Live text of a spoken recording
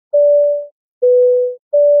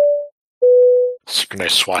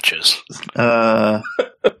Synchronized swatches.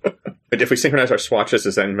 But if we synchronize our swatches,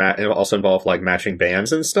 does that it'll also involve like matching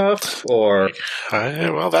bands and stuff? Or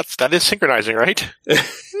well, that is synchronizing, right?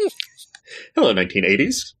 Hello,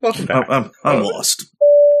 1980s. Welcome back. I'm lost.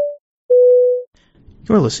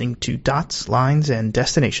 You're listening to Dots, Lines, and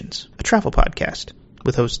Destinations, a travel podcast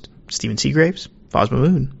with hosts Stephen Seagraves, Fosma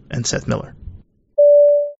Moon, and Seth Miller.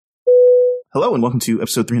 Hello, and welcome to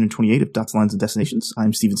episode 328 of Dots, Lines, and Destinations.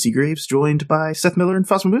 I'm Stephen Seagraves, joined by Seth Miller and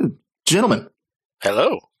Fosma Moon. Gentlemen.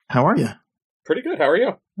 Hello. How are you? Pretty good. How are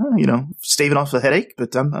you? Staving off a headache,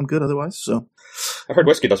 but I'm good otherwise. So, I've heard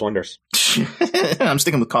whiskey does wonders. I'm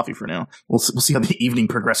sticking with coffee for now. We'll see how the evening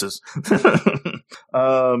progresses. There's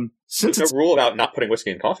no rule about not putting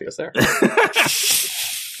whiskey in coffee, is there?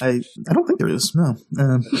 I don't think there is. No.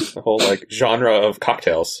 The whole genre of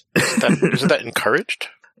cocktails. Isn't that encouraged?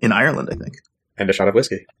 In Ireland, I think. And a shot of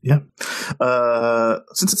whiskey. Yeah.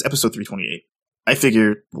 Since it's episode 328. I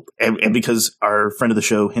figured, and because our friend of the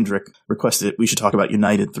show, Hendrik, requested it, we should talk about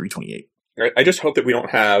United 328. I just hope that we don't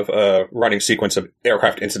have a running sequence of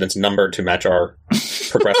aircraft incidents numbered to match our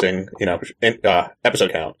progressing,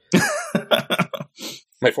 episode count.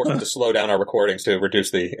 Might force us to slow down our recordings to reduce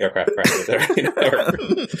the aircraft crashes.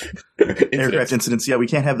 Aircraft incidents, yeah, we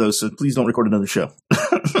can't have those, so please don't record another show.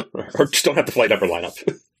 Or just don't have the flight number lineup.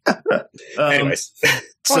 Anyways.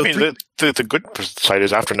 The good side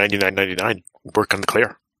is after 99.99, work on the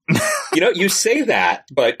clear. You say that,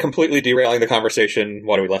 but completely derailing the conversation,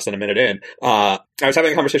 what are we, less than a minute in? I was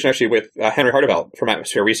having a conversation actually with Henry Hartevelt from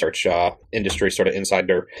Atmosphere Research, industry sort of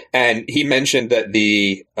insider, and he mentioned that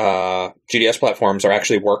the GDS platforms are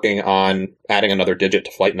actually working on adding another digit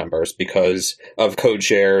to flight numbers because of code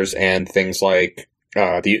shares and things like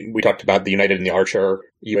we talked about the United and the Archer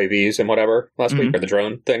UAVs and whatever last week, or the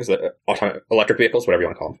drone things, the electric vehicles, whatever you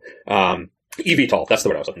want to call them. eVTOL, that's the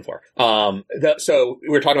word I was looking for. So we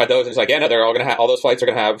were talking about those, and it's like, yeah, no, they're all going to have, all those flights are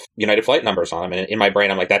going to have United flight numbers on them. And in my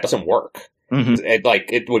brain, I'm like, that doesn't work.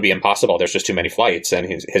 It would be impossible. There's just too many flights. And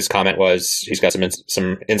his comment was, he's got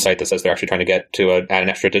some insight that says they're actually trying to get to add an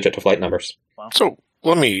extra digit to flight numbers. Wow. So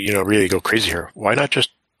let me, really go crazy here. Why not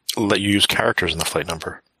just let you use characters in the flight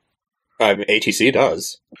number? ATC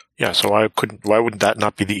does. Yeah, so why would that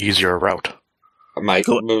not be the easier route?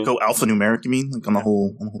 Go alphanumeric, you mean? Like on the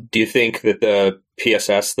whole? Do you think that the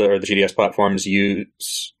PSS or the GDS platforms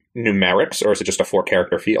use numerics, or is it just a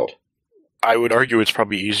 4-character field? I would argue it's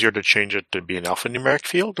probably easier to change it to be an alphanumeric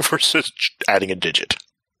field versus adding a digit.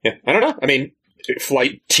 Yeah, I don't know. I mean,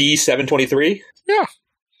 flight T723? Yeah.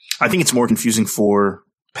 I think it's more confusing for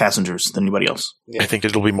passengers than anybody else. Yeah. I think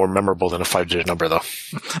it'll be more memorable than a 5-digit number, though.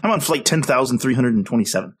 I'm on flight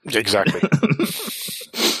 10,327. Exactly.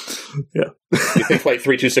 Yeah. You think flight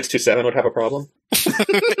 32627 would have a problem?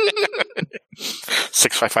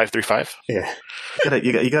 65535. Yeah.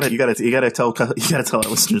 You gotta tell our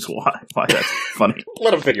listeners why that's funny.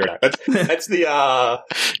 Let them figure it out. That's the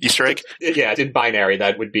Easter egg. Yeah, it's in binary.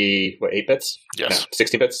 That would be 8 bits. Yes, no,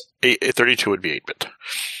 16 bits. 32 would be 8-bit,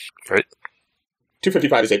 right?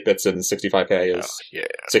 255 is 8 bits and 65K is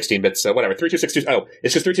 16 bits. So whatever. 32627. Oh,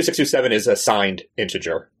 it's just 32627 is a signed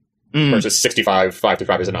integer. Versus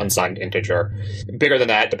 535 is an unsigned integer. Bigger than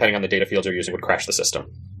that, depending on the data fields you're using, would crash the system.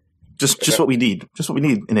 Just what we need. Just what we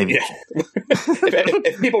need in aviation. Yeah.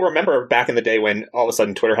 if people remember back in the day when all of a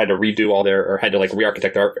sudden Twitter had to redo or had to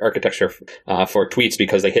re-architect their architecture for tweets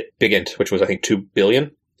because they hit big int, which was I think 2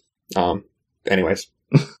 billion. Anyways.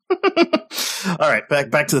 All right,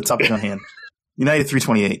 back to the topic on hand. United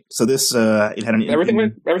 328. So this it had an everything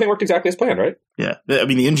worked exactly as planned, right? Yeah. I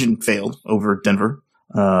mean, the engine failed over Denver.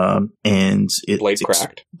 And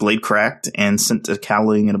blade cracked and sent a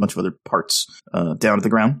cowling and a bunch of other parts down to the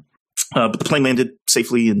ground. But the plane landed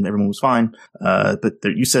safely and everyone was fine. But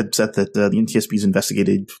you said, Seth, that the NTSB's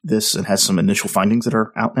investigated this and has some initial findings that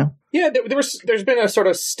are out now? Yeah, there's been a sort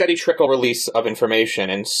of steady trickle release of information,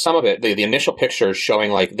 and some of it, the initial pictures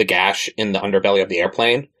showing like the gash in the underbelly of the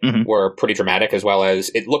airplane were pretty dramatic, as well as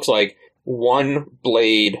it looks like one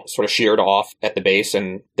blade sort of sheared off at the base,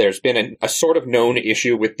 and there's been a sort of known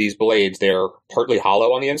issue with these blades. They're partly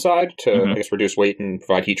hollow on the inside to, I guess, reduce weight and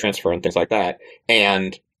provide heat transfer and things like that.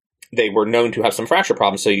 And they were known to have some fracture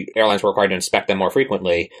problems, so airlines were required to inspect them more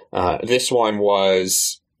frequently. This one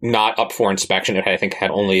was not up for inspection. It, I think, had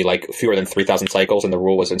only fewer than 3,000 cycles, and the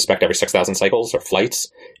rule was inspect every 6,000 cycles or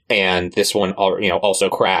flights. And this one, also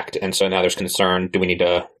cracked. And so now there's concern, do we need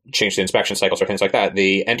to change the inspection cycles or things like that?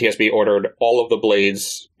 The NTSB ordered all of the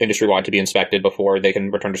blades industry-wide to be inspected before they can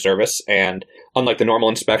return to service. And unlike the normal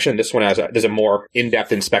inspection, this one there's a more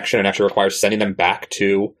in-depth inspection and actually requires sending them back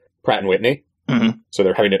to Pratt & Whitney Mm-hmm. So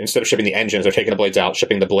they're having to, instead of shipping the engines, they're taking the blades out,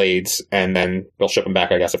 shipping the blades, and then they'll ship them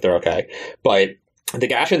back, I guess, if they're okay. But the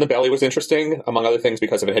gash in the belly was interesting, among other things,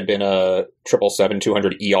 because if it had been a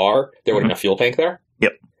 777-200ER, there would have been a fuel tank there.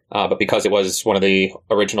 Yep. But because it was one of the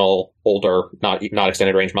original older, not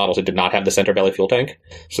extended range models, it did not have the center belly fuel tank.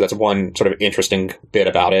 So that's one sort of interesting bit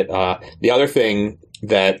about it. The other thing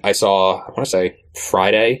that I saw, I want to say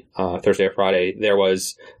Thursday or Friday, there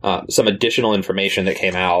was some additional information that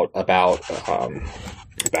came out about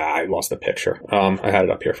I lost the picture. I had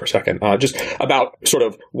it up here for a second. Just about sort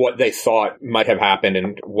of what they thought might have happened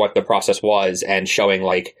and what the process was, and showing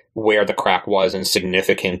like where the crack was and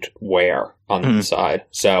significant wear on the inside.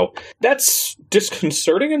 So that's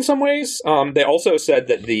disconcerting in some ways. They also said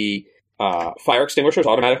that the fire extinguishers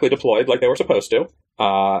automatically deployed like they were supposed to,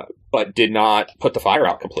 but did not put the fire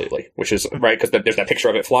out completely, which is right, because there's that picture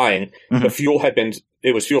of it flying. The fuel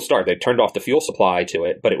it was fuel starved. They turned off the fuel supply to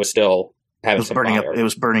it, but it was still having some fire. It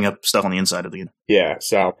was burning up stuff on the inside of the unit. Yeah,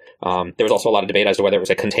 so there was also a lot of debate as to whether it was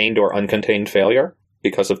a contained or uncontained failure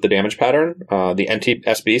because of the damage pattern. The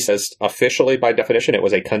NTSB says officially, by definition, it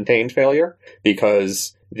was a contained failure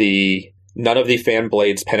because none of the fan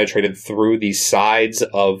blades penetrated through the sides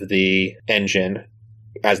of the engine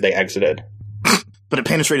as they exited. But it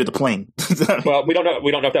penetrated the plane. Well, we don't know.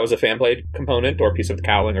 We don't know if that was a fan blade component or a piece of the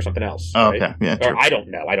cowling or something else. Oh, right? okay, yeah. True. Or I don't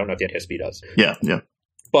know. I don't know if the NTSB does. Yeah.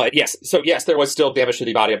 But yes, there was still damage to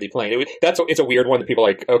the body of the plane. It's a weird one that people are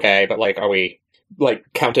like, okay, but like, are we like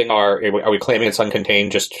counting are we claiming it's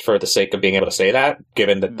uncontained just for the sake of being able to say that,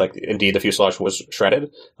 given that like indeed the fuselage was shredded?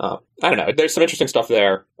 I don't know. There's some interesting stuff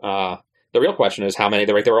there. The real question is how many.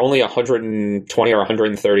 There were only 120 or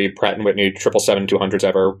 130 Pratt & Whitney 777-200s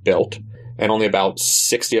ever built, and only about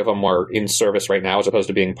 60 of them are in service right now as opposed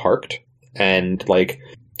to being parked. And like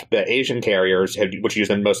the Asian carriers, which use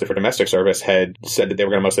them mostly for domestic service, had said that they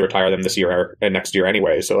were going to mostly retire them this year and next year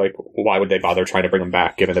anyway. So like, why would they bother trying to bring them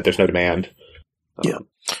back given that there's no demand? Yeah.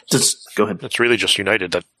 Just go ahead. It's really just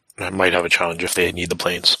United that might have a challenge if they need the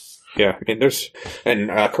planes. Yeah, I mean, and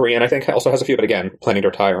Korean, I think, also has a few, but again, planning to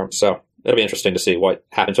retire them. So it'll be interesting to see what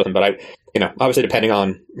happens with them. But obviously depending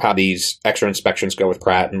on how these extra inspections go with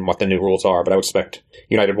Pratt and what the new rules are, but I would expect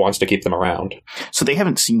United wants to keep them around. So they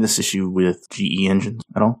haven't seen this issue with GE engines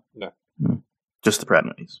at all? No. Just the Pratt &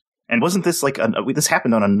 Whitneys. And wasn't this like this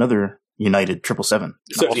happened on another United 777?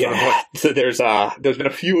 So there's been a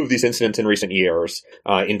few of these incidents in recent years.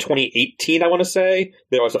 In 2018, I want to say,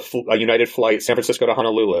 there was a United flight San Francisco to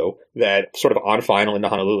Honolulu that sort of on final into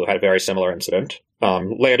Honolulu had a very similar incident.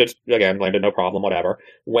 Landed no problem, whatever.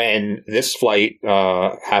 When this flight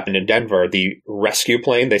happened in Denver, the rescue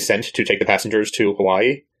plane they sent to take the passengers to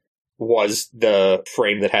Hawaii was the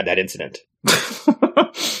frame that had that incident.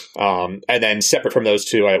 And then separate from those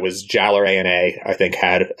two, it was JAL or ANA, I think,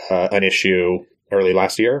 had an issue early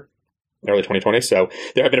 2020. So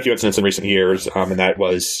there have been a few incidents in recent years, and that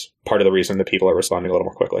was part of the reason that people are responding a little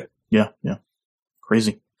more quickly. Yeah.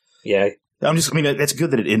 Crazy. Yeah. It's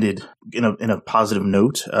good that it ended in a positive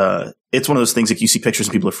note. It's one of those things like you see pictures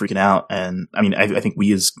and people are freaking out. And I mean, I think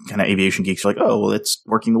we as kind of aviation geeks are like, oh, well, it's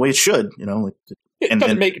working the way it should,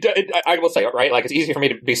 I will say it, right? Like, it's easy for me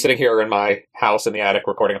to be sitting here in my house in the attic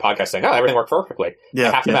recording a podcast saying, oh, everything worked perfectly. Yeah,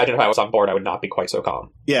 I have to imagine if I was on board, I would not be quite so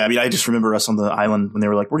calm. Yeah, I mean, I just remember us on the island when they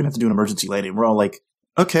were like, we're going to have to do an emergency landing. We're all like,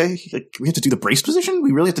 okay, like, we have to do the brace position?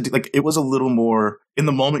 We really have to do, like, it was a little more, in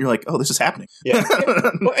the moment, you're like, oh, this is happening. Yeah.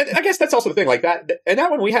 Well, and I guess that's also the thing, like that, and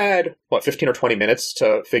that one we had, 15 or 20 minutes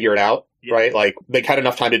to figure it out, right? Like, they had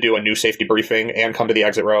enough time to do a new safety briefing and come to the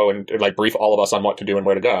exit row and like brief all of us on what to do and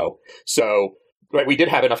where to go. So, right, we did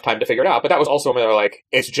have enough time to figure it out, but that was also when they were like,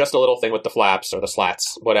 it's just a little thing with the flaps or the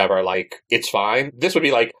slats, whatever, like, it's fine. This would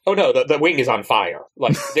be like, oh no, the wing is on fire.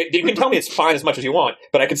 Like, you can tell me it's fine as much as you want,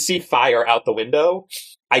 but I can see fire out the window.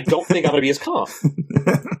 I don't think I'm going to be as calm.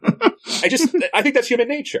 I think that's human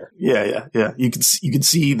nature. Yeah. You can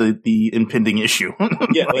see the impending issue.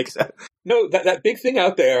 Yeah, like that. No, that big thing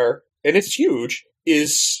out there, and it's huge,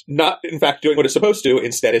 is not, in fact, doing what it's supposed to.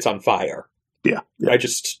 Instead, it's on fire. Yeah.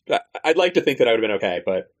 I'd like to think that I would have been okay,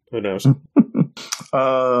 but who knows?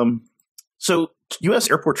 So U.S.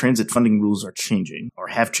 airport transit funding rules are changing, or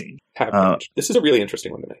have changed. This is a really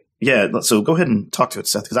interesting one to me. Yeah, so go ahead and talk to it,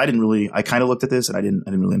 Seth, because I kind of looked at this and I didn't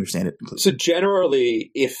really understand it completely. So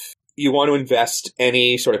generally, if you want to invest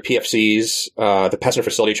any sort of PFCs, the passenger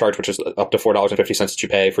facility charge, which is up to $4.50 that you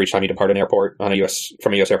pay for each time you depart an airport from a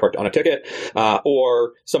U.S. airport on a ticket,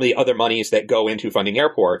 or some of the other monies that go into funding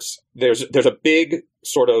airports, there's a big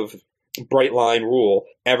sort of bright line rule.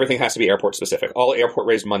 Everything has to be airport specific. All airport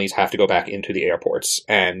raised monies have to go back into the airports.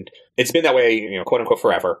 And it's been that way, quote unquote,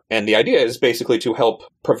 forever. And the idea is basically to help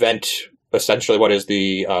prevent essentially what is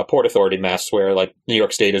the Port Authority mess, where like New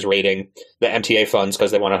York State is raiding the MTA funds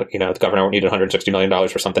because they want to, the governor needed $160 million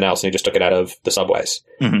for something else, and he just took it out of the subways.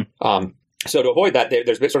 Mm-hmm. So to avoid that,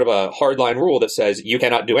 there's been sort of a hardline rule that says you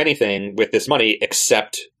cannot do anything with this money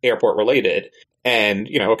except airport related. And,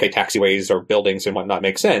 taxiways or buildings and whatnot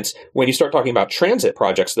make sense. When you start talking about transit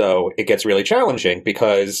projects, though, it gets really challenging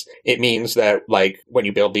because it means that, like, when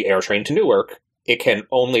you build the air train to Newark, it can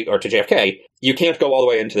only, or to JFK, you can't go all the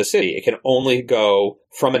way into the city. It can only go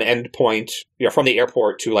from an endpoint, from the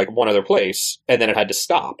airport to, like, one other place, and then it had to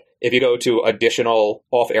stop. If you go to additional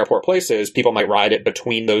off-airport places, people might ride it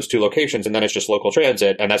between those two locations, and then it's just local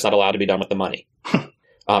transit, and that's not allowed to be done with the money.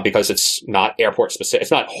 Because it's not airport specific.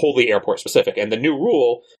 It's not wholly airport specific. And the new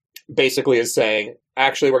rule basically is saying,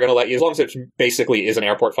 actually, we're going to let you, as long as it basically is an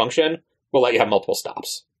airport function, we'll let you have multiple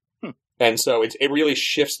stops. And so it really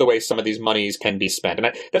shifts the way some of these monies can be spent.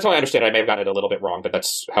 And that's how I understand it. I may have gotten it a little bit wrong, but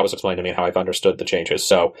that's how it was explained to me and how I've understood the changes.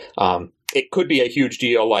 So it could be a huge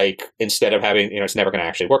deal, like instead of having, it's never going to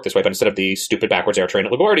actually work this way, but instead of the stupid backwards air train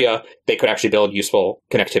at LaGuardia, they could actually build useful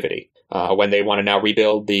connectivity. When they want to now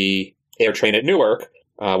rebuild the air train at Newark,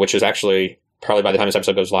 which is actually, probably by the time this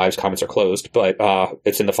episode goes live, comments are closed, but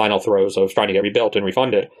it's in the final throes of trying to get rebuilt and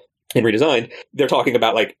refunded and redesigned. They're talking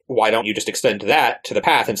about, like, why don't you just extend that to the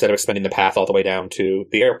path instead of extending the path all the way down to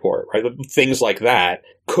the airport, right? Things like that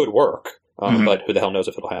could work, but who the hell knows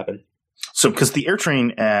if it'll happen. So, because the air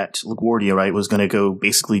train at LaGuardia, right, was going to go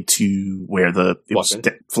basically to where it was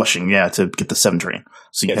Flushing, to get the 7 train.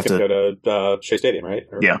 So you have to go to Shea Stadium, right?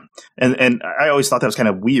 Yeah, and I always thought that was kind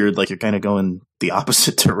of weird. Like, you're kind of going the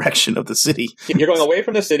opposite direction of the city. You're going away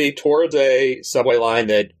from the city towards a subway line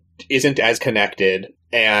that isn't as connected,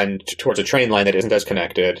 and towards a train line that isn't as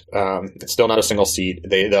connected. It's still not a single seat.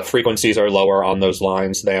 The frequencies are lower on those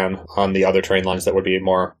lines than on the other train lines that would be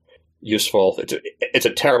more useful. It's a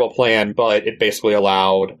terrible plan, but it basically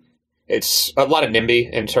allowed, it's a lot of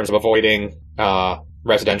NIMBY in terms of avoiding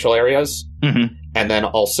residential areas. Mm-hmm. And then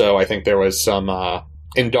also I think there was some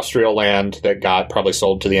industrial land that got probably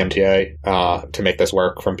sold to the MTA to make this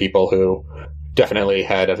work from people who definitely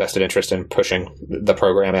had a vested interest in pushing the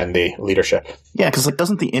program and the leadership. Yeah, because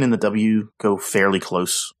doesn't the N and the W go fairly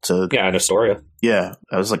close to... Yeah, in Astoria. Yeah,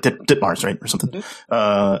 I was like Ditmars, right, or something.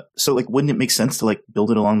 Mm-hmm. So wouldn't it make sense to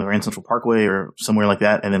build it along the Grand Central Parkway or somewhere like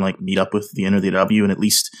that, and then meet up with the N or the W, and at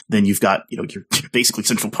least then you've got you're basically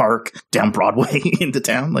Central Park down Broadway into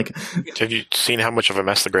town. Have you seen how much of a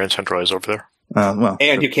mess the Grand Central is over there? Well,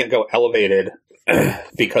 and you can't go elevated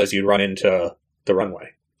because you'd run into the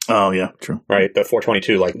runway. Oh, yeah, true. Right, the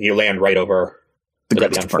 422, you land right over the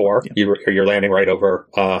Grand Central Park. You're landing right over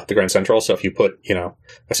the Grand Central, so if you put, a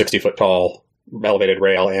 60-foot tall elevated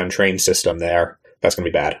rail and train system there, that's going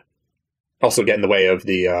to be bad. Also get in the way of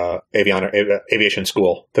the aviation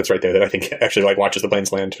school that's right there that I think actually watches the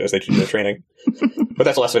planes land as they do their training. But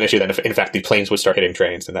that's less of an issue than if, in fact, the planes would start hitting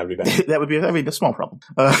trains, and that would be bad. That would be a small problem.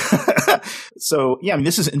 So, yeah,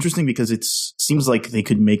 this is interesting because it seems like they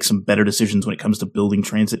could make some better decisions when it comes to building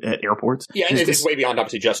transit at airports. Yeah, and it's way beyond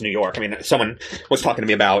obviously just New York. I mean, someone was talking to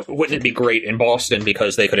me about, wouldn't it be great in Boston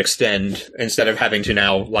because they could extend, instead of having to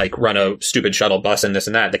now through a stupid shuttle bus and this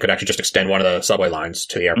and that, they could actually just extend one of the subway lines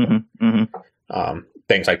to the airport. Mm-hmm, mm-hmm.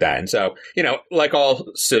 Things like that. And so, like all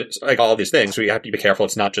of these things, we have to be careful.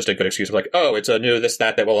 It's not just a good excuse of it's a new this,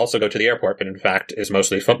 that will also go to the airport, but in fact is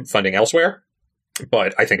mostly funding elsewhere.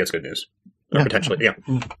 But I think it's good news. Or potentially,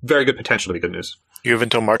 very good potential to be good news. You have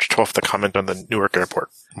until March 12th to comment on the Newark Airport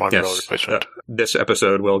monorail replacement. This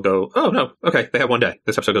episode will go, oh no, okay, they have one day.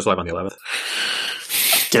 This episode goes live on the 11th.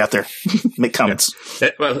 Get out there. Make comments.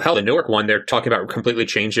 Well, hell, the Newark one, they're talking about completely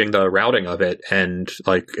changing the routing of it, and it's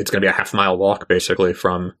going to be a half-mile walk, basically,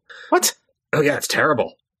 from... What? Oh, yeah, it's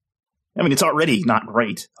terrible. I mean, it's already not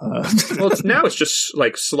great. Well, now it's just,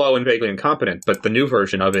 slow and vaguely incompetent, but the new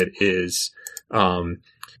version of it is,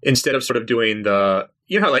 instead of sort of doing the...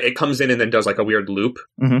 it comes in and then does, a weird loop.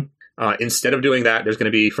 Mm-hmm. Instead of doing that, there's going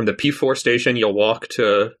to be, from the P4 station, you'll walk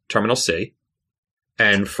to Terminal C,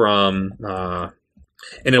 and from...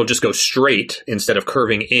 and it'll just go straight instead of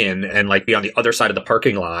curving in and be on the other side of the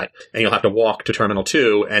parking lot, and you'll have to walk to Terminal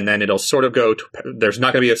 2, and then it'll sort of go to, there's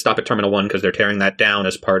not going to be a stop at Terminal 1 because they're tearing that down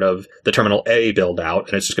as part of the Terminal A build out,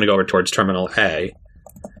 and it's just going to go over towards Terminal A.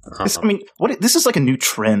 This is a new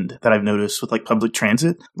trend that I've noticed with public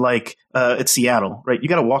transit, at Seattle, right? You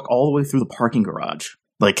got to walk all the way through the parking garage.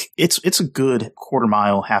 It's a good quarter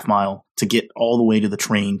mile, half mile to get all the way to the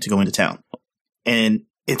train to go into town. And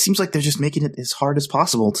it seems like they're just making it as hard as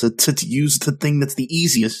possible to use the thing that's the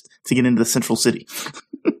easiest to get into the central city.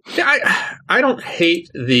 I don't hate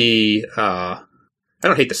the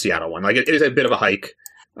Seattle one. It is a bit of a hike.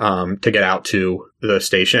 to get out to the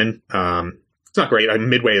station. It's not great.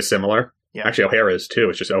 Midway is similar. Yeah. Actually, O'Hare is too.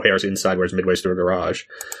 It's just O'Hare's inside, whereas Midway's through a garage.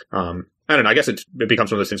 I don't know. I guess it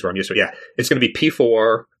becomes one of those things where I'm used to it. Yeah, it's going to be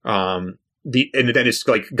P4. And then it's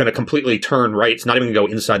like going to completely turn right. It's not even going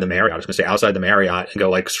to go inside the Marriott. It's going to stay outside the Marriott and go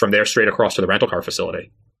like from there straight across to the rental car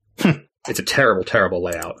facility. It's a terrible, terrible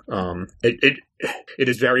layout. It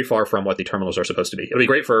is very far from what the terminals are supposed to be. It'll be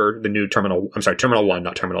great for the new terminal. I'm sorry, Terminal 1,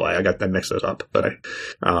 not Terminal A. I mixed those up, but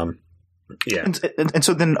yeah. And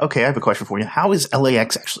so then, okay, I have a question for you. How is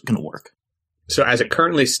LAX actually going to work? So as it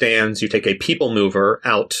currently stands, you take a people mover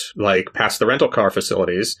out, like, past the rental car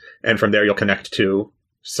facilities, and from there you'll connect to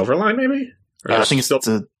Silver Line, maybe? I think it's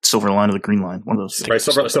the Silver Line or the Green Line, one of those things. Right,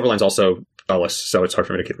 Silver Line's also Dulles, so it's hard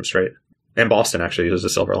for me to keep them straight. And Boston actually uses the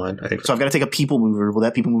Silver Line, I think. So I've got to take a people mover. Will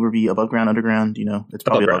that people mover be above ground, underground? You know, it's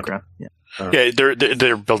probably above ground. Yeah. Yeah,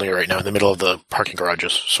 they're building it right now in the middle of the parking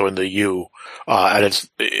garages. So in the U, and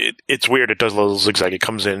it's weird. It does a little zigzag. It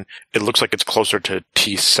comes in. It looks like it's closer to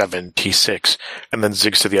T7, T6, and then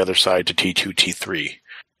zigs to the other side to T2, T3.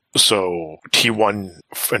 So T1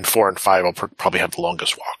 and 4 and 5 will probably have the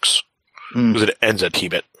longest walks because it ends at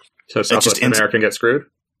T-bit. So Southwest American gets screwed.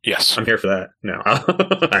 Yes. I'm here for that. No,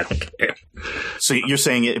 I don't care. So you're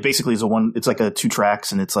saying it basically is it's like a 2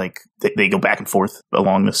 tracks and it's like they go back and forth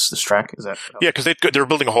along this track? Is that? Yeah, because they're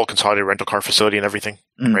building a whole consolidated rental car facility and everything,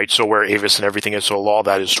 right? So where Avis and everything is, so all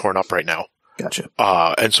that is torn up right now. Gotcha.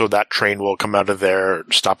 And so that train will come out of there,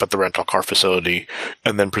 stop at the rental car facility,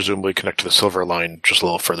 and then presumably connect to the Silver Line just a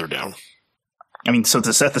little further down. I mean, so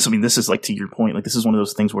to set this, I mean, this is like to your point, like this is one of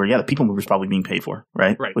those things where, yeah, the people mover is probably being paid for,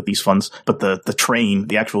 right? Right. With these funds. But the train,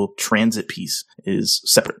 the actual transit piece is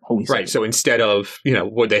separate, wholly separate. Right. So instead of,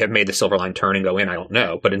 would they have made the Silver Line turn and go in? I don't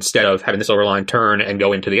know. But instead of having the Silver Line turn and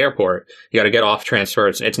go into the airport, you got to get off, transfer.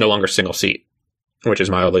 It's no longer single seat, which is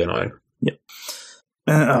mildly annoying. Yep.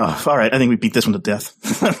 All right. I think we beat this one to death.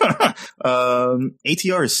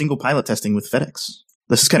 ATR is single pilot testing with FedEx.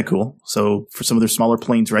 This is kind of cool. So for some of their smaller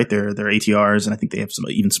planes, right, they're ATRs, and I think they have some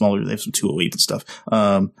even smaller. They have some 208 and stuff.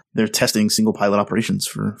 They're testing single pilot operations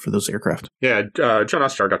for those aircraft. Yeah, John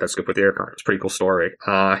Oster got that scoop with the aircraft. It's a pretty cool story.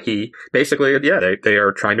 He basically, they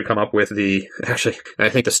are trying to come up with actually, I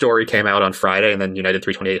think the story came out on Friday, and then United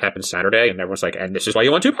 328 happened Saturday, and everyone's like, and this is why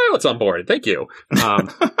you want 2 pilots on board. Thank you.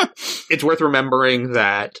 It's worth remembering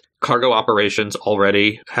that cargo operations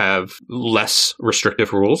already have less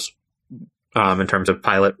restrictive rules. In terms of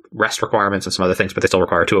pilot rest requirements and some other things, but they still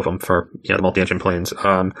require 2 of them for the multi-engine planes.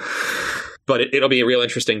 But it'll be real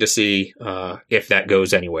interesting to see if that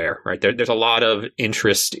goes anywhere. Right, there's a lot of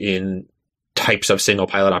interest in types of single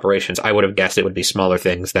pilot operations. I would have guessed it would be smaller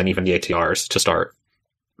things than even the ATRs to start.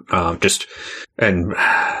 And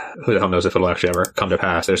who the hell knows if it'll actually ever come to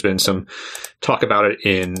pass. There's been some talk about it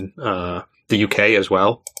in the UK as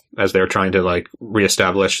well, as they're trying to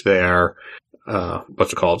reestablish their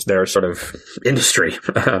their sort of industry,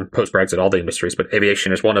 post-Brexit, all the industries, but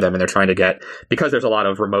aviation is one of them, and they're trying to get, because there's a lot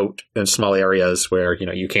of remote and small areas where,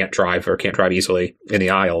 you can't drive or can't drive easily in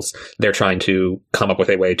the Isles, they're trying to come up with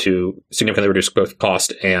a way to significantly reduce both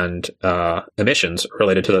cost and emissions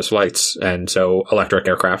related to those flights, and so electric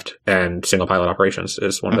aircraft and single pilot operations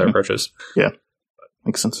is one of their approaches. Yeah.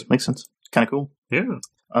 Makes sense. Kind of cool. Yeah.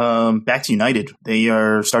 Back to United. They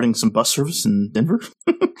are starting some bus service in Denver.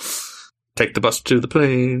 Take the bus to the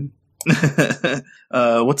plane.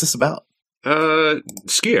 What's this about?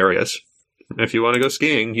 Ski areas. If you want to go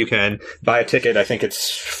skiing, you can buy a ticket. I think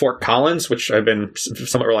it's Fort Collins, which I've been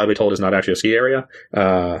somewhat reliably told is not actually a ski area.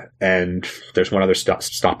 And there's one other stop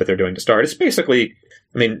that they're doing to start. It's basically,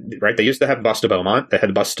 right, they used to have a bus to Beaumont. They had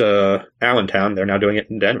a bus to Allentown. They're now doing it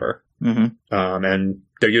in Denver. Mm-hmm. And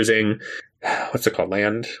they're using, what's it called?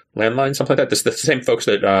 Landline, something like that. This the same folks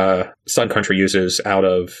that Sun Country uses out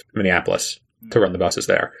of Minneapolis to run the buses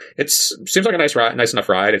there. It seems like a nice enough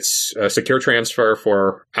ride. It's a secure transfer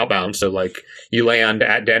for outbound. So you land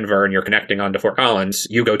at Denver and you're connecting onto Fort Collins.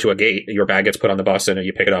 You go to a gate, your bag gets put on the bus, and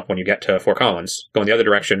you pick it up when you get to Fort Collins. Going the other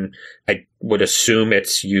direction, I would assume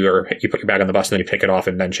it's you put your bag on the bus and then you pick it off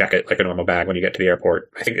and then check it like a normal bag when you get to the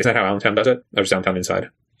airport. I think, is that how Allentown does it? Or is Allentown inside?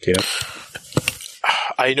 Do you know?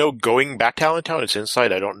 I know going back to Allentown, it's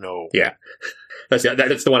inside. I don't know. Yeah. That's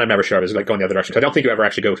the one I'm never sure of, is going the other direction. I don't think you ever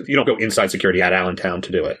actually you don't go inside security at Allentown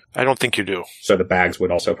to do it. I don't think you do. So the bags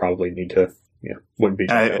would also probably need to, wouldn't be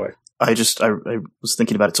that way. I was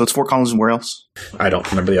thinking about it. So it's Fort Collins and where else? I don't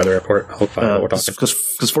remember the other airport. I'll find out what we're talking.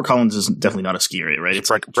 Because Fort Collins is definitely not a ski area, right?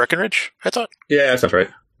 It's Breckenridge, I thought. Yeah, that sounds right.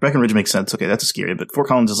 Breckenridge makes sense. Okay, that's scary. But Fort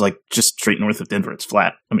Collins is like just straight north of Denver. It's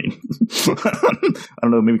flat. I mean, I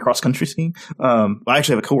don't know, maybe cross-country skiing? I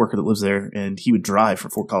actually have a coworker that lives there, and he would drive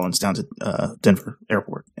from Fort Collins down to Denver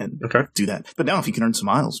Airport and do that. But now if he can earn some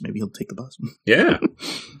miles, maybe he'll take the bus. Yeah.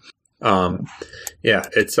 Yeah,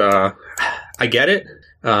 it's, I get it.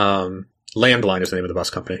 Landline is the name of the bus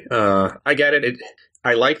company. I get it.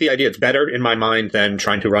 I like the idea. It's better in my mind than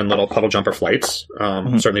trying to run little puddle jumper flights.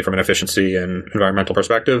 Certainly from an efficiency and environmental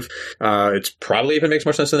perspective. It's probably even makes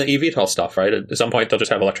more sense than the eVTOL stuff, right? At some point, they'll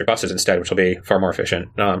just have electric buses instead, which will be far more efficient,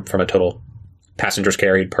 from a total passengers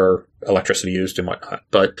carried per electricity used and whatnot.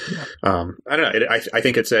 But, I don't know. I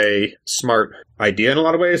think it's a smart idea in a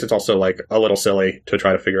lot of ways. It's also like a little silly to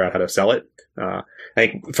try to figure out how to sell it. I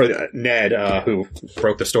think for Ned, who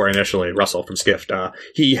broke the story initially, Russell from Skift,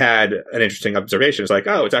 he had an interesting observation. It's like,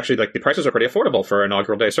 oh, it's actually like the prices are pretty affordable for an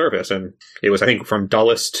inaugural day service. And it was, I think, from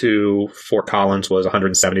Dulles to Fort Collins was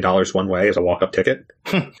 $170 one way as a walk-up ticket,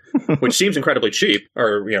 which seems incredibly cheap,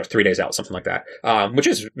 or, 3 days out, something like that, which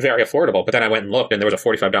is very affordable. But then I went and looked, and there was a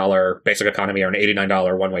 $45 basic economy or an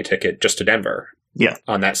 $89 one-way ticket just to Denver. Yeah.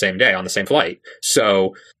 On that same day, on the same flight.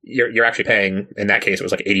 So you're actually paying, in that case, it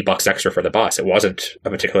was like $80 extra for the bus. It wasn't a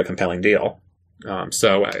particularly compelling deal.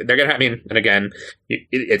 So they're going to, and again,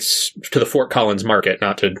 it's to the Fort Collins market,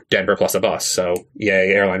 not to Denver plus a bus. So yay,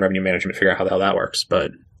 airline revenue management, figure out how the hell that works.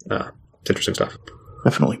 But it's interesting stuff.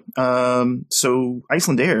 Definitely. So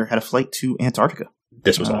Iceland Air had a flight to Antarctica.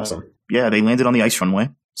 This was awesome. Yeah, they landed on the ice runway.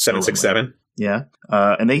 767. Yeah.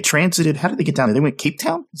 And they transited, how did they get down there? They went Cape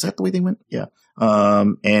Town? Is that the way they went? Yeah.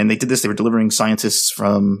 And they did this. They were delivering scientists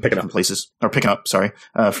from different places, from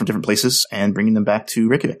different places and bringing them back to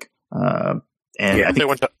Reykjavik. I think they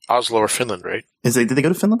went to Oslo or Finland, right? Did they go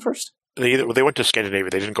to Finland first? They went to Scandinavia.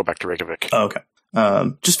 They didn't go back to Reykjavik. Oh, okay.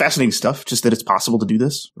 Just fascinating stuff. Just that it's possible to do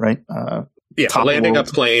this, right? Landing a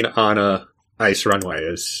plane on a ice runway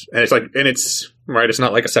it's right. It's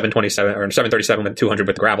not like a 727 or a 737 with 200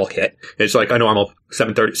 with gravel kit. It's like a normal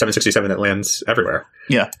 767 that lands everywhere.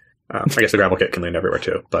 Yeah. I guess the gravel kit can land everywhere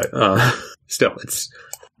too, but still, it's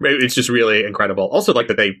just really incredible. Also, like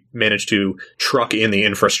that they managed to truck in the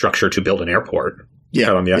infrastructure to build an airport.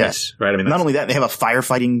 Yeah, on the ice, right? Not only that, they have a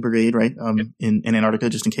firefighting brigade, right? In Antarctica,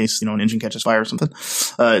 just in case an engine catches fire or something.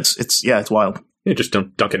 It's wild. Yeah, just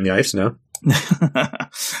don't dunk it in the ice, no.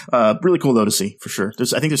 Really cool though to see for sure. I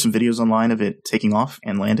think there's some videos online of it taking off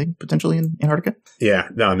and landing potentially in Antarctica. Yeah,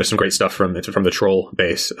 no, there's some great stuff from the Troll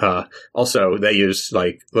base. Also, they use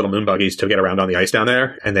like little moon buggies to get around on the ice down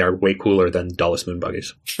there, and they are way cooler than Dulles moon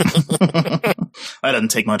buggies. That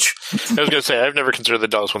doesn't take much. I was going to say I've never considered the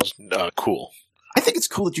Dulles ones cool. I think it's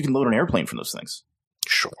cool that you can load an airplane from those things.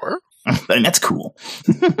 Sure. And that's cool.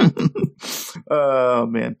 Oh,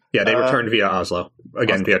 man. Yeah, they returned via Oslo.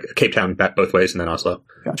 Again, via Cape Town, back both ways, and then Oslo.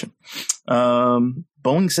 Gotcha.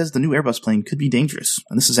 Boeing says the new Airbus plane could be dangerous.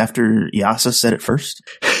 And this is after EASA said it first.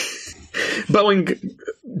 Boeing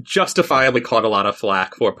justifiably caught a lot of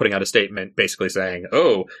flack for putting out a statement basically saying,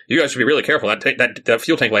 oh, you guys should be really careful. That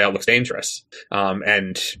fuel tank layout looks dangerous.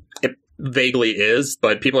 And it vaguely is,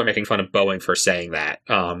 but people are making fun of Boeing for saying that.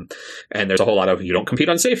 And there's a whole lot of, you don't compete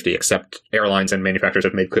on safety, except airlines and manufacturers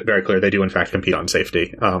have made very clear they do in fact compete on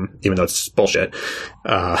safety, even though it's bullshit.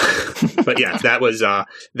 But yeah,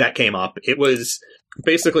 that came up. It was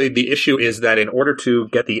basically, the issue is that in order to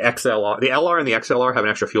get the XLR, the LR and the XLR have an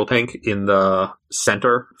extra fuel tank in the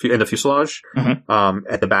center, in the fuselage,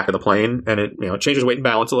 at the back of the plane. And it, changes weight and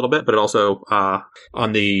balance a little bit, but it also,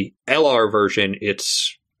 on the LR version,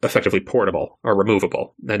 it's effectively portable or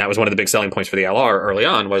removable. And that was one of the big selling points for the LR early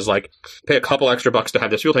on, was like, pay a couple extra bucks to have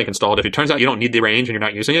this fuel tank installed. If it turns out you don't need the range and you're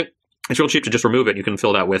not using it, it's real cheap to just remove it. You can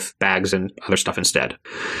fill that with bags and other stuff instead.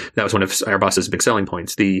 That was one of Airbus's big selling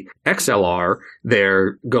points. The XLR,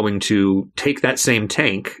 they're going to take that same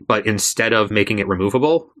tank, but instead of making it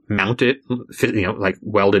removable, mount it, like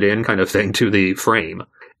weld it in kind of thing to the frame.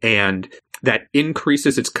 And that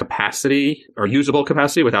increases its capacity or usable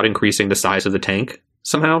capacity without increasing the size of the tank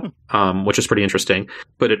somehow, which is pretty interesting.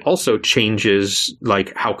 But it also changes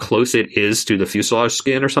like how close it is to the fuselage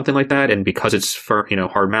skin or something like that. And because it's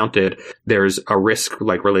hard mounted, there's a risk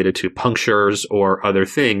like related to punctures or other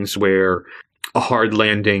things where a hard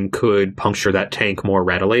landing could puncture that tank more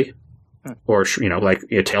readily. Or, like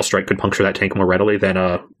a tail strike could puncture that tank more readily than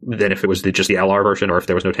if it was just the LR version or if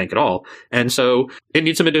there was no tank at all. And so it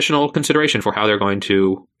needs some additional consideration for how they're going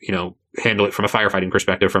to, handle it from a firefighting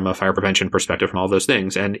perspective, from a fire prevention perspective, from all those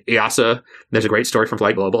things. And EASA, there's a great story from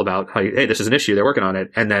Flight Global about how, hey, this is an issue, they're working on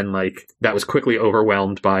it. And then that was quickly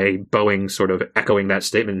overwhelmed by Boeing sort of echoing that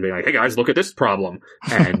statement and being like, hey guys, look at this problem.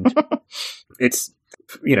 And it's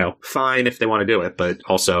fine if they want to do it, but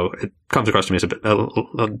also it comes across to me as a bit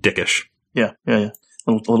a dickish. Yeah. A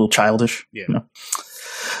little childish. Yeah.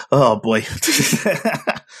 Oh boy.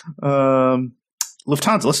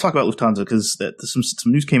 Lufthansa. Let's talk about Lufthansa because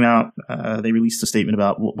some news came out. They released a statement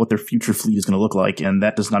about what their future fleet is going to look like, and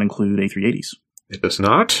that does not include A380s. It does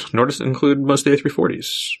not, nor does it include most of the A340s.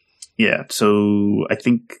 Yeah, so I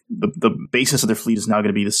think the basis of their fleet is now going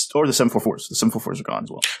to be the 744s. The 744s are gone as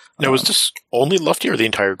well. Now, is this only Lufty or the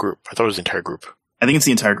entire group? I thought it was the entire group. I think it's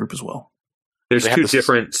the entire group as well. There's two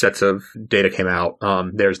different sets of data came out.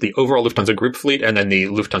 There's the overall Lufthansa group fleet and then the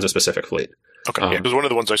Lufthansa specific fleet. Okay, because one of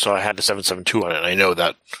the ones I saw had the 772 on it, and I know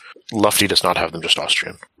that Lufty does not have them, just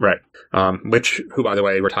Austrian. Right. Who, by the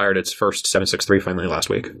way, retired its first 763 finally last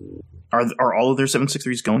week. Are all of their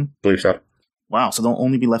 763s going? I believe so. Wow, so they'll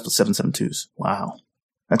only be left with 772s. Wow.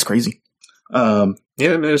 That's crazy. Yeah,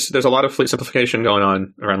 there's a lot of fleet simplification going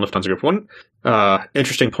on around Lufthansa Group. One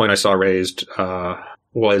interesting point I saw raised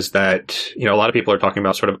was that, a lot of people are talking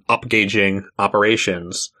about sort of upgauging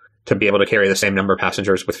operations to be able to carry the same number of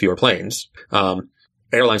passengers with fewer planes.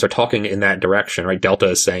 Airlines are talking in that direction, right? Delta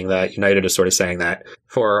is saying that, United is sort of saying that.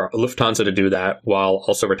 For Lufthansa to do that while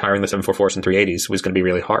also retiring the 744s and 380s was going to be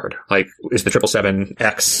really hard. Like, is the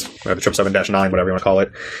 777X, or the 777-9, whatever you want to call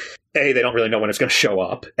it, A, they don't really know when it's going to show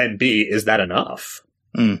up, and B, is that enough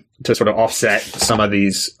to sort of offset some of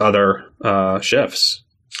these other shifts?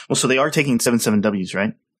 Well, so they are taking 77Ws,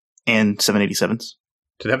 right? And 787s?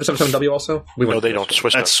 Do they have a 77W also? No, they don't.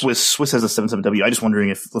 Swiss does. Swiss has a 77W. I'm just wondering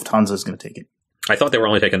if Lufthansa is going to take it. I thought they were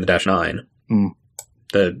only taking the -9. And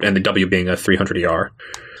the W being a 300ER.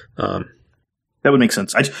 That would make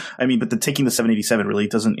sense. I mean, but taking the 787 really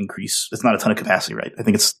doesn't increase. It's not a ton of capacity, right? I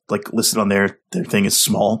think it's like listed on their thing is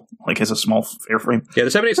small, like has a small airframe. Yeah,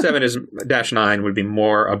 the 787 is -9 would be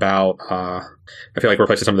more about, I feel like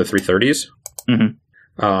replacing some of the 330s.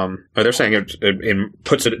 They're saying it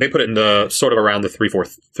puts it. They put it in the sort of around the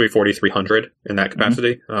 340, 300 in that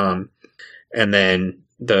capacity, and then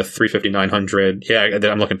the 350, 900. Yeah,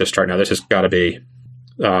 I'm looking at this chart now. This has got to be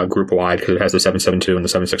group wide because it has the 772 and the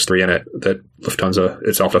 763 in it that Lufthansa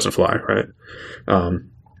itself doesn't fly, right?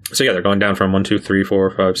 So yeah, they're going down from 1, 2, 3,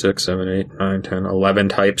 4, 5, 6, 7, 8, 9, 10, 11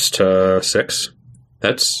 types to 6.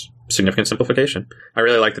 That's significant simplification. I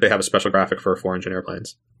really like that they have a special graphic for 4-engine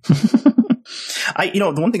airplanes.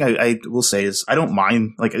 The one thing I will say is I don't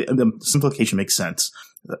mind, like, the simplification makes sense.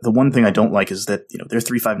 The one thing I don't like is that, their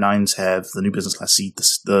 359s have the new business class seat,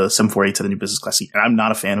 the 748s have the new business class seat, and I'm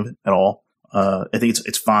not a fan of it at all. I think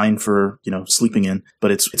it's fine for, sleeping in,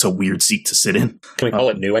 but it's a weird seat to sit in. Can we call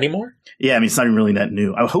it new anymore? Yeah, I mean, it's not even really that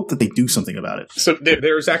new. I hope that they do something about it. So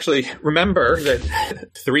there's actually, remember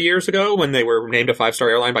that 3 years ago when they were named a 5-star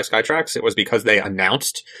airline by Skytrax, it was because they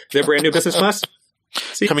announced their brand new business class.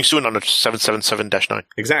 See? Coming soon on a 777-9.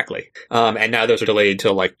 Exactly. And now those are delayed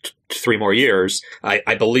till like 3 more years.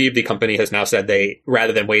 I believe the company has now said they,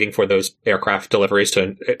 rather than waiting for those aircraft deliveries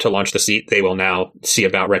to launch the seat, they will now see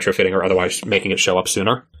about retrofitting or otherwise making it show up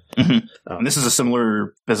sooner. And this is a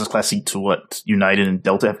similar business class seat to what United and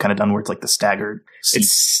Delta have kind of done, where it's like the staggered seat.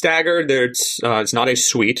 It's staggered. It's not a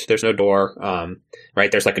suite. There's no door. Right.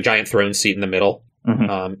 There's like a giant throne seat in the middle.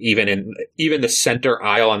 Even the center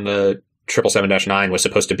aisle on the 777-9 was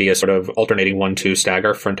supposed to be a sort of alternating 1-2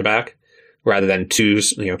 stagger front to back rather than 2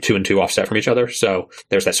 and 2 offset from each other. So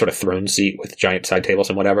there's that sort of throne seat with giant side tables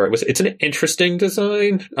and whatever. It's an interesting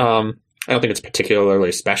design. I don't think it's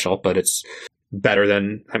particularly special, but it's better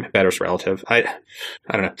than, better's relative. I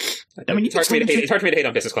don't know. I mean, it's hard for me to hate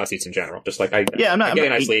on business class seats in general. Just like I get a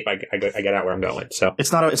nice sleep, I get out where I'm going. So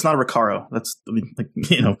it's not a Recaro. That's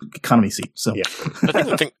economy seat. So yeah.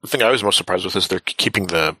 I think the thing I was most surprised with is they're keeping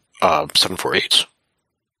the 748s.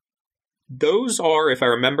 Those are, if I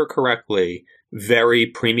remember correctly, very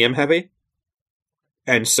premium heavy.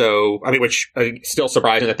 And so, which still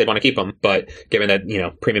surprising that they'd want to keep them, but given that,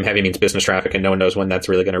 premium heavy means business traffic and no one knows when that's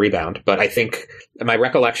really going to rebound. But I think my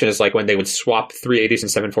recollection is like when they would swap 380s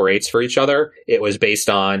and 748s for each other, it was based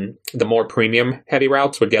on the more premium heavy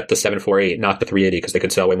routes would get the 748, not the 380, because they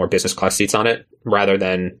could sell way more business class seats on it rather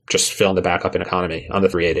than just filling the back up in economy on the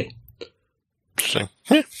 380. Interesting.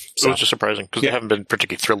 Yeah. So, it was just surprising because they haven't been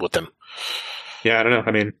particularly thrilled with them. Yeah, I don't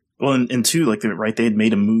know. Well, and two, they had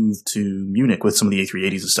made a move to Munich with some of the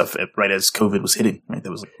A380s and stuff right as COVID was hitting, right?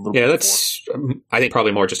 That was like a little bit that's, I think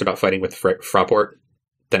probably more just about fighting with Fraport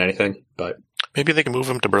than anything, but. Maybe they can move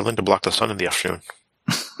them to Berlin to block the sun in the afternoon.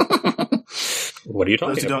 What are you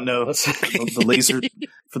talking about? Don't know, the laser,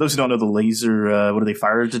 for those who don't know, the laser, what are they,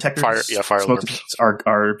 fire detectors? Fire alarms.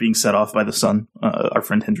 Are being set off by the sun. Our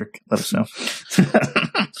friend Hendrik let us know.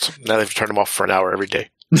 So now they have to turn them off for an hour every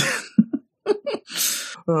day.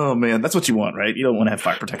 Oh, man. That's what you want, right? You don't want to have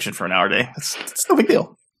fire protection for an hour a day. It's no big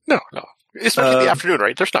deal. No. Especially in the afternoon,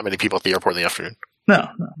 right? There's not many people at the airport in the afternoon. No.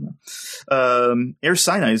 Air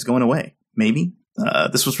Sinai is going away. Maybe.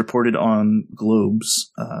 This was reported on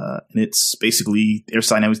Globes, and it's basically Air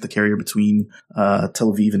Sinai was the carrier between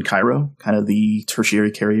Tel Aviv and Cairo, kind of the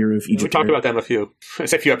tertiary carrier of Egypt. We talked about them a few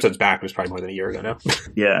episodes back. It was probably more than a year ago now.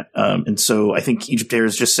 Yeah, and so I think Egypt Air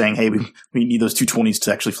is just saying, hey, we need those 220s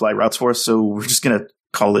to actually fly routes for us, so we're just going to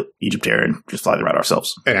call it Egypt Air and just fly the route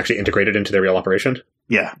ourselves. And actually integrate it into their real operation?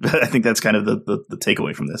 Yeah, I think that's kind of the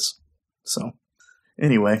takeaway from this. So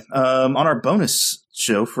anyway, on our bonus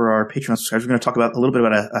show for our Patreon subscribers, we're going to talk about a little bit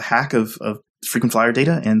about a hack of frequent flyer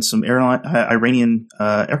data and some Iranian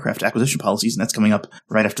aircraft acquisition policies, and that's coming up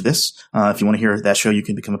right after this. If you want to hear that show, you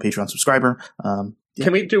can become a Patreon subscriber. Yeah.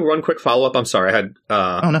 Can we do one quick follow-up? I'm sorry, I had...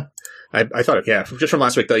 oh, no. I thought, just from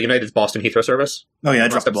last week, the United's Boston Heathrow service. Oh, yeah, I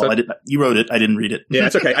dropped the ball. You wrote it. I didn't read it. Yeah,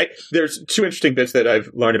 it's okay. There's two interesting bits that I've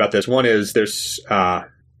learned about this. One is there's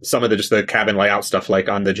some of the cabin layout stuff, like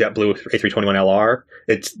on the JetBlue A321LR.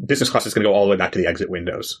 It's business class is going to go all the way back to the exit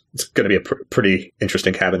windows. It's going to be a pretty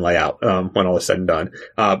interesting cabin layout when all is said and done.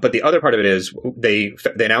 But the other part of it is they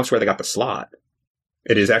announced where they got the slot.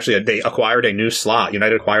 It is actually they acquired a new slot.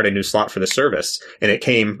 United acquired a new slot for the service, and it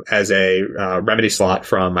came as a remedy slot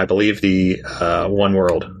from, I believe, the One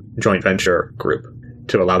World joint venture group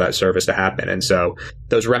to allow that service to happen. And so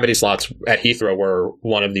those remedy slots at Heathrow were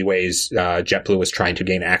one of the ways JetBlue was trying to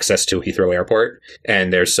gain access to Heathrow Airport.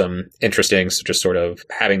 And there's some interesting, just sort of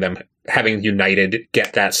having United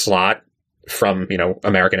get that slot from,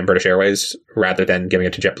 American and British Airways rather than giving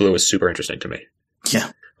it to JetBlue was super interesting to me.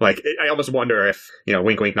 Yeah. Like, I almost wonder if,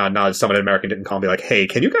 wink, wink, nod, nod, someone at American didn't call and be like, hey,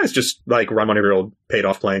 can you guys just, run one of your old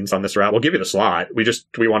paid-off planes on this route? We'll give you the slot.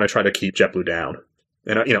 We want to try to keep JetBlue down.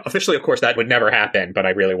 And, officially, of course, that would never happen, but I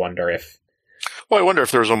really wonder if... Well, I wonder if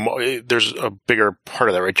there's a bigger part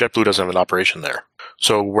of that, right? JetBlue doesn't have an operation there.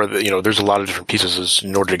 So where there's a lot of different pieces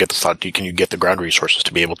in order to get the slot, can you get the ground resources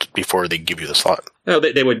to be able to, before they give you the slot? No,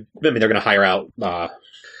 they would, they're going to hire out,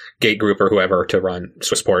 Gate Group or whoever to run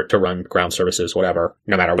Swissport, to run ground services, whatever,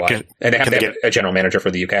 no matter what. And they have to have a general manager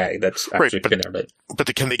for the UK that's actually been there.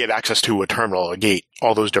 But can they get access to a terminal, a gate,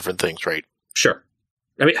 all those different things, right? Sure.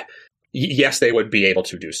 I mean, yes, they would be able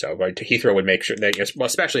to do so, right? Heathrow would make sure that,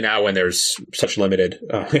 especially now when there's such limited,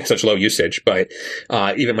 such low usage, but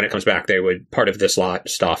even when it comes back, part of this lot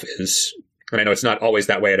stuff is... And I know it's not always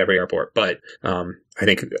that way at every airport, but I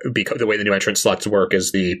think because the way the new entrance slots work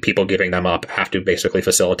is the people giving them up have to basically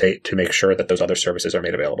facilitate to make sure that those other services are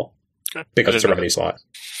made available. Okay. Because it's a remedy slot.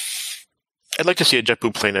 I'd like to see a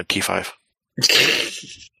JetBlue plane at T5.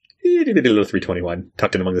 You did a little 321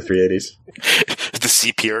 tucked in among the 380s. The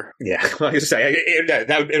C pier. Yeah, well, I was going to say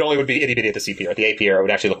it only would be itty bitty at the C pier. At the A pier, it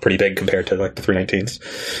would actually look pretty big compared to the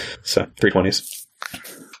 319s. So 320s.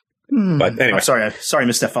 But anyway, sorry, I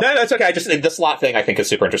missed that. No, it's okay. The slot thing I think is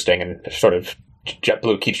super interesting, and sort of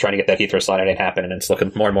JetBlue keeps trying to get that Heathrow slot. It ain't happening, and it's looking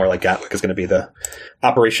more and more like Gatwick is going to be the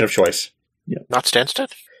operation of choice. Yeah, not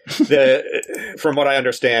Stansted. From what I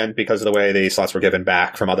understand, because of the way the slots were given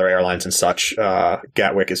back from other airlines and such,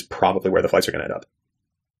 Gatwick is probably where the flights are going to end up.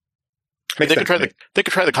 They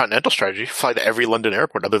could try the continental strategy, fly to every London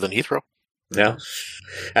airport other than Heathrow. Yeah,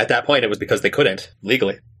 at that point, it was because they couldn't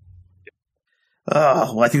legally.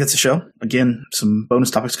 Well, I think that's the show. Again, some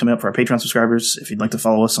bonus topics coming up for our Patreon subscribers. If you'd like to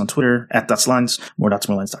follow us on Twitter, @DotsLines,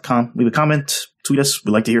 more.smorelines.com. Leave a comment, tweet us.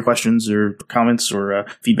 We'd like to hear questions or comments or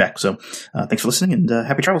feedback. So thanks for listening, and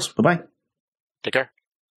happy travels. Bye-bye. Take care.